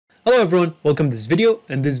Hello everyone, welcome to this video.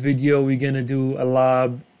 In this video we're gonna do a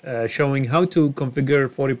lab showing how to configure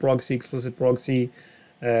FortiProxy Explicit Proxy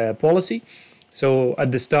policy. So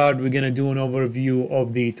at the start we're gonna do an overview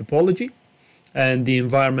of the topology and the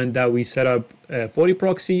environment that we set up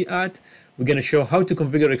FortiProxy at. We're gonna show how to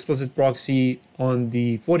configure explicit proxy on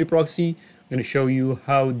the FortiProxy. I'm gonna show you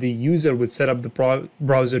how the user would set up the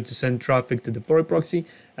browser to send traffic to the FortiProxy,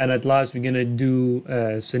 and at last we're gonna do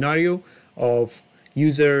a scenario of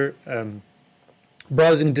user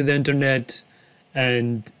browsing to the internet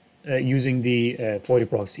and using the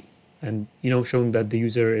FortiProxy, and showing that the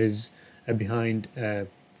user is behind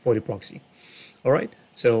FortiProxy. All right,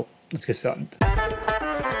 so let's get started.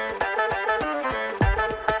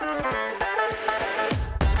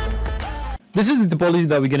 This is the topology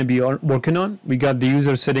that we're going to be working on. We got the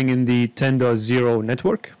user sitting in the 10.0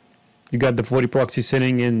 network. You got the FortiProxy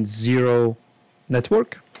sitting in 0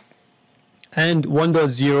 network. And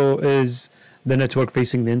 1.0 is the network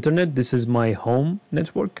facing the internet. This is my home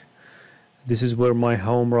network. This is where my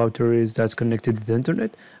home router is that's connected to the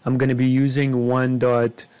internet. I'm going to be using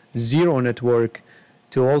 1.0 network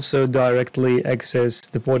to also directly access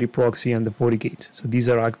the FortiProxy and the FortiGate. So these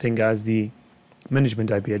are acting as the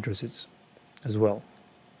management IP addresses as well.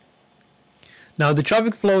 Now the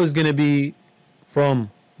traffic flow is going to be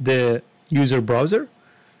from the user browser.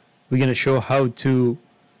 We're going to show how to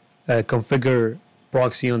configure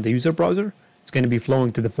proxy on the user browser. It's going to be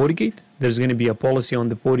flowing to the FortiGate. There's going to be a policy on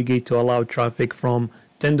the FortiGate to allow traffic from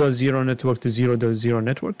 10.0 network to 0.0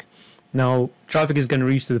 network. Now traffic is going to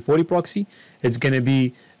reach to the FortiProxy. It's going to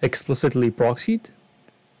be explicitly proxied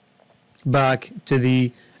back to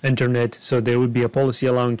the internet, so there would be a policy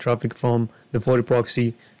allowing traffic from the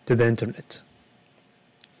FortiProxy to the internet.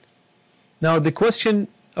 Now the question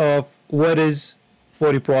of what is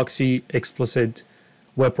FortiProxy explicit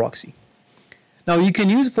web proxy? Now you can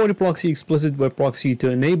use FortiProxy explicit web proxy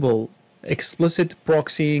to enable explicit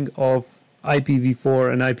proxying of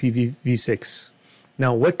IPv4 and IPv6.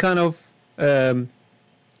 Now what kind of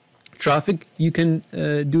traffic you can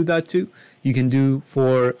do that to? You can do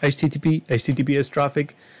for HTTP, HTTPS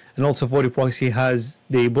traffic, and also FortiProxy has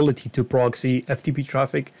the ability to proxy FTP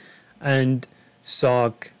traffic and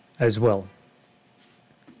SOC as well.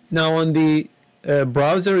 Now on the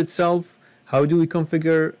browser itself, how do we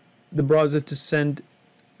configure the browser to send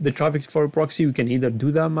the traffic to FortiProxy? We can either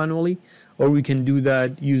do that manually or we can do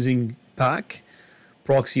that using PAC,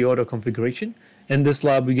 proxy auto configuration. In this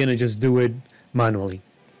lab, we're going to just do it manually.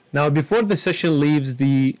 Now, before the session leaves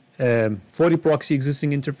the FortiProxy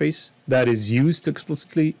existing interface that is used to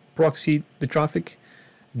explicitly proxy the traffic,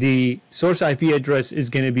 the source IP address is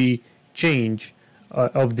going to be changed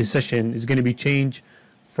of the session is going to be changed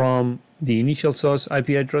from the initial source IP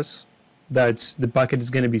address that's the packet is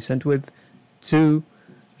going to be sent with to,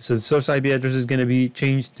 so the source IP address is going to be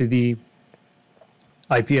changed to the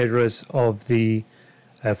IP address of the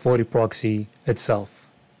FortiProxy itself.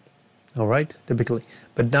 All right, typically.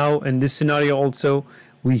 But now in this scenario also,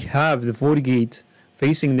 we have the FortiGate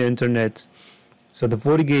facing the internet. So the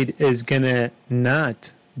FortiGate is going to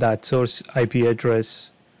NAT that source IP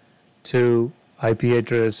address to IP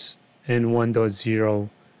address in 1.0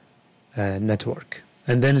 network.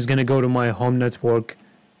 And then it's going to go to my home network,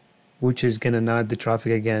 which is going to NAT the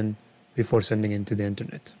traffic again before sending into the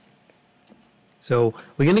internet. So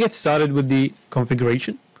we're going to get started with the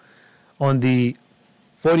configuration. On the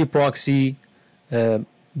FortiProxy, the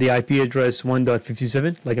IP address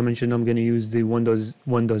 1.57, like I mentioned, I'm going to use the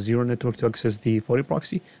 1.0 network to access the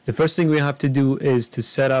FortiProxy. The first thing we have to do is to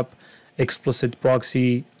set up explicit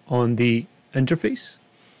proxy on the interface.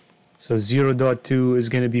 So 0.2 is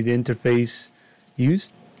going to be the interface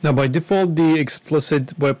used. Now by default, the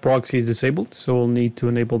explicit web proxy is disabled, so we'll need to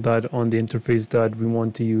enable that on the interface that we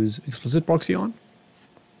want to use explicit proxy on.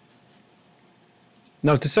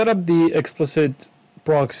 Now to set up the explicit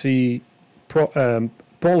proxy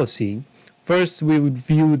policy, first we would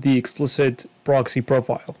view the explicit proxy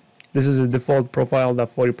profile. This is a default profile that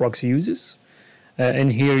FortiProxy uses.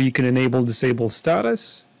 And here you can enable disable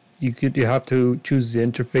status. You have to choose the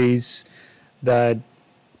interface that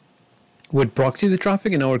would proxy the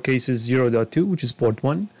traffic. In our case is 0.2, which is port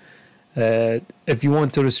 1. If you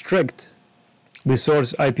want to restrict the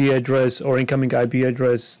source IP address or incoming IP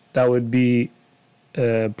address that would be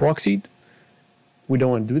proxied, we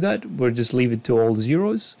don't want to do that. We'll just leave it to all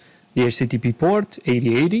zeros. The HTTP port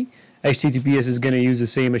 8080. HTTPS is going to use the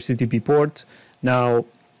same HTTP port. Now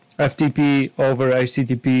FTP over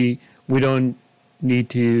HTTP, we're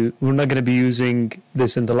not going to be using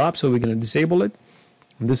this in the lab, so we're going to disable it.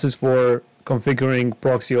 And this is for configuring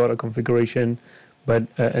proxy auto configuration, but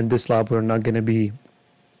in this lab we're not going to be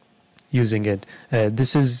using it.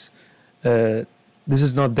 This is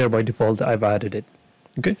not there by default. I've added it.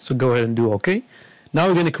 Okay, so go ahead and do OK. Now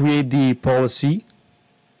we're going to create the policy.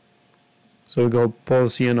 So we go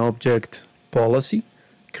policy and object policy,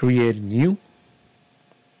 create new.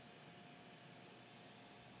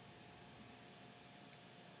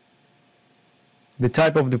 The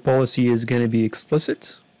type of the policy is going to be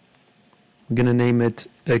explicit. We're going to name it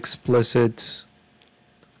explicit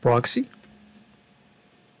proxy.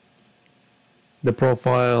 The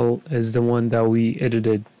profile is the one that we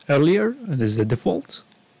edited earlier and is the default.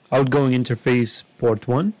 Outgoing interface port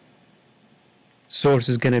 1. Source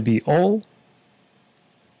is going to be all.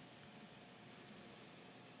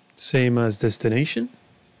 Same as destination.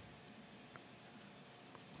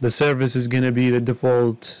 The service is going to be the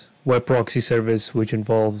default web proxy service, which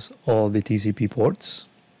involves all the TCP ports.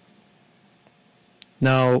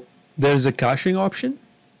 Now, there's a caching option.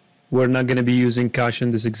 We're not going to be using cache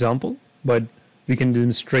in this example, but we can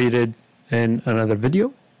demonstrate it in another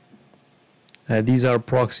video. These are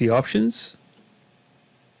proxy options.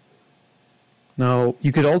 Now,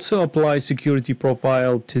 you could also apply security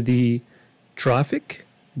profile to the traffic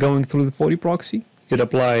going through the FortiProxy. You could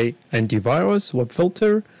apply antivirus, web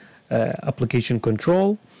filter, application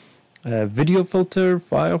control, video filter,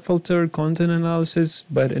 file filter, content analysis.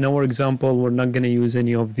 But in our example, we're not going to use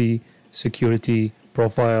any of the security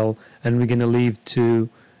profile, and we're going to leave to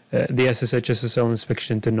the SSH SSL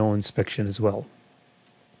inspection to no inspection as well.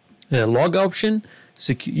 Log option,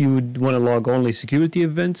 you would want to log only security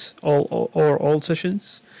events or all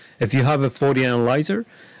sessions. If you have a FortiAnalyzer,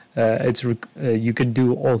 you could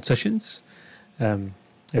do all sessions.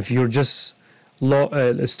 If you're just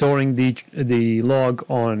storing the log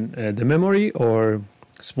on the memory or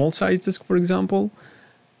small size disk, for example,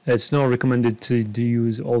 it's not recommended to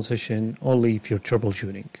use all session, only if you're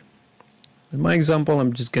troubleshooting. In my example,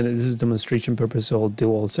 this is demonstration purpose, so I'll do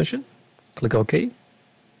all session. Click OK.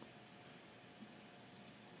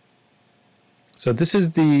 So this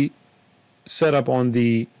is the setup on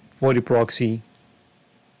the FortiProxy.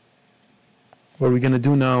 What we're going to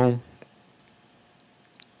do now,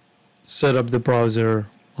 set up the browser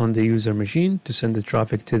on the user machine to send the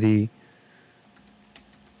traffic to the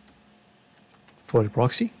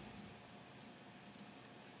FortiProxy.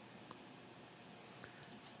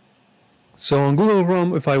 So on Google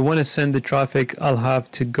Chrome, if I want to send the traffic, I'll have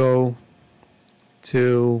to go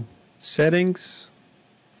to settings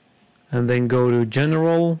and then go to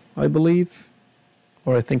general, I believe,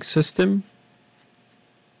 or I think system.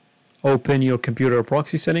 Open your computer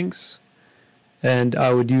proxy settings, and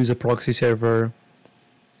I would use a proxy server.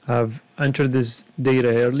 I've entered this data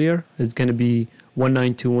earlier. It's going to be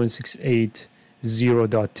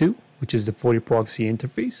 192.168.0.2, which is the FortiProxy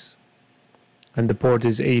interface, and the port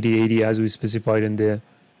is 8080 as we specified in the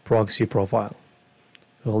proxy profile.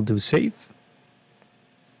 So I'll do save.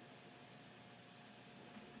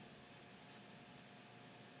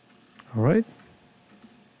 All right.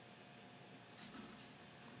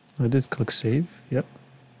 I did click save. Yep.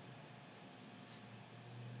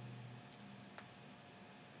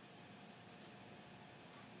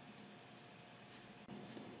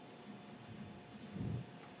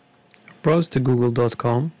 Browse to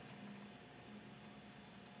google.com.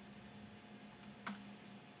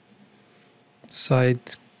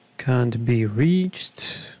 Site can't be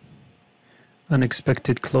reached.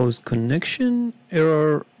 Unexpected closed connection.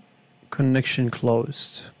 Error. Connection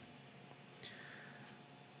closed.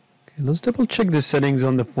 Okay, let's double check the settings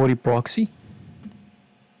on the FortiProxy.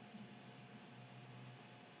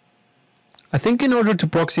 I think in order to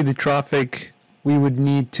proxy the traffic, we would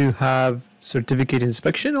need to have certificate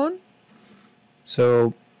inspection on.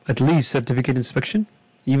 So at least certificate inspection,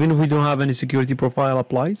 even if we don't have any security profile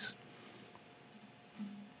applies.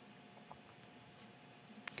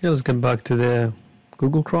 Okay, let's get back to the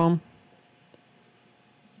Google Chrome.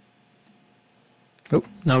 Oh,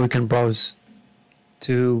 now we can browse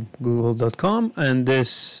to google.com, and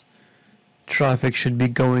this traffic should be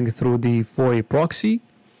going through the FortiProxy.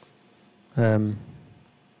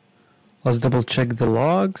 Let's double check the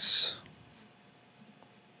logs.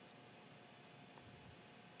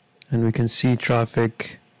 And we can see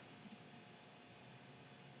traffic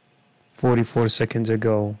 44 seconds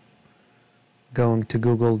ago going to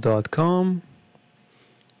google.com.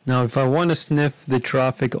 Now, if I want to sniff the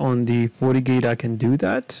traffic on the FortiGate, I can do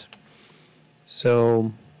that.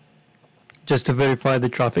 So, just to verify the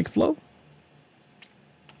traffic flow.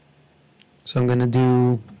 So I'm going to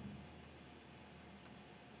do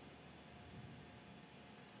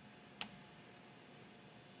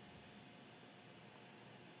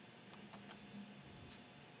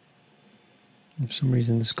For some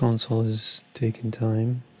reason this console is taking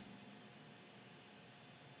time.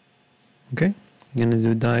 Okay, I'm gonna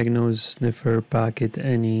do diagnose sniffer packet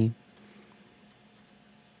any.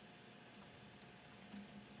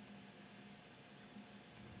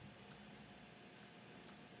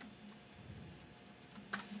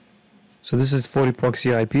 So this is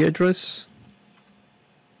FortiProxy IP address.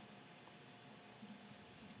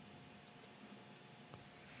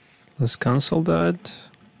 Let's cancel that.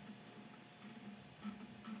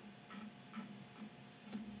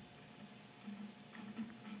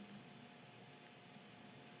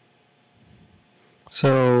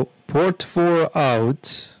 So port 4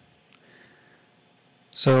 out.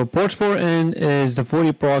 So port 4 in is the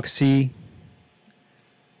FortiProxy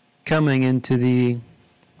coming into the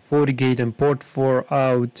FortiGate, and port 4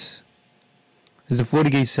 out is the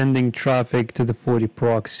FortiGate sending traffic to the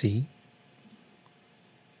FortiProxy.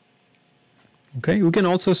 Okay, we can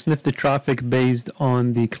also sniff the traffic based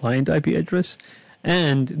on the client IP address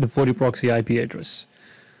and the FortiProxy IP address.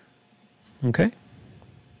 Okay.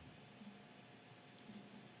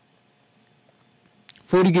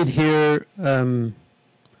 FortiGate here,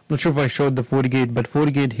 not sure if I showed the FortiGate, but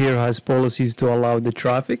FortiGate here has policies to allow the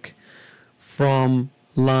traffic from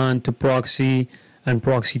LAN to proxy and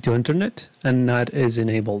proxy to internet, and that is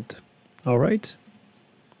enabled. All right.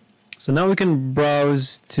 So now we can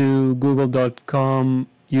browse to google.com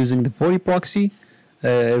using the FortiProxy.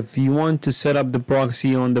 If you want to set up the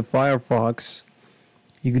proxy on the Firefox,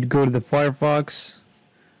 you could go to the Firefox.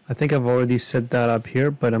 I think I've already set that up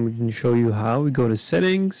here, but I'm going to show you how. We go to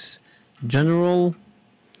settings, general,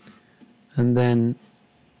 and then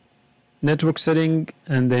network setting,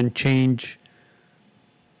 and then change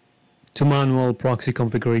to manual proxy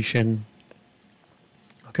configuration.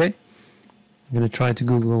 Okay, I'm going to try to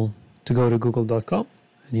go to google.com,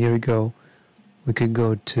 and here we go. We could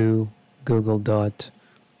go to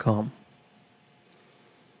google.com.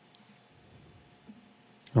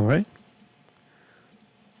 All right.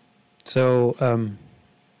 So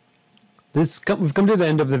we've come to the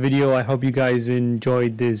end of the video. I hope you guys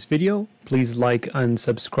enjoyed this video. Please like and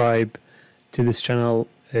subscribe to this channel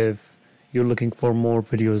if you're looking for more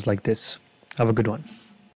videos like this. Have a good one.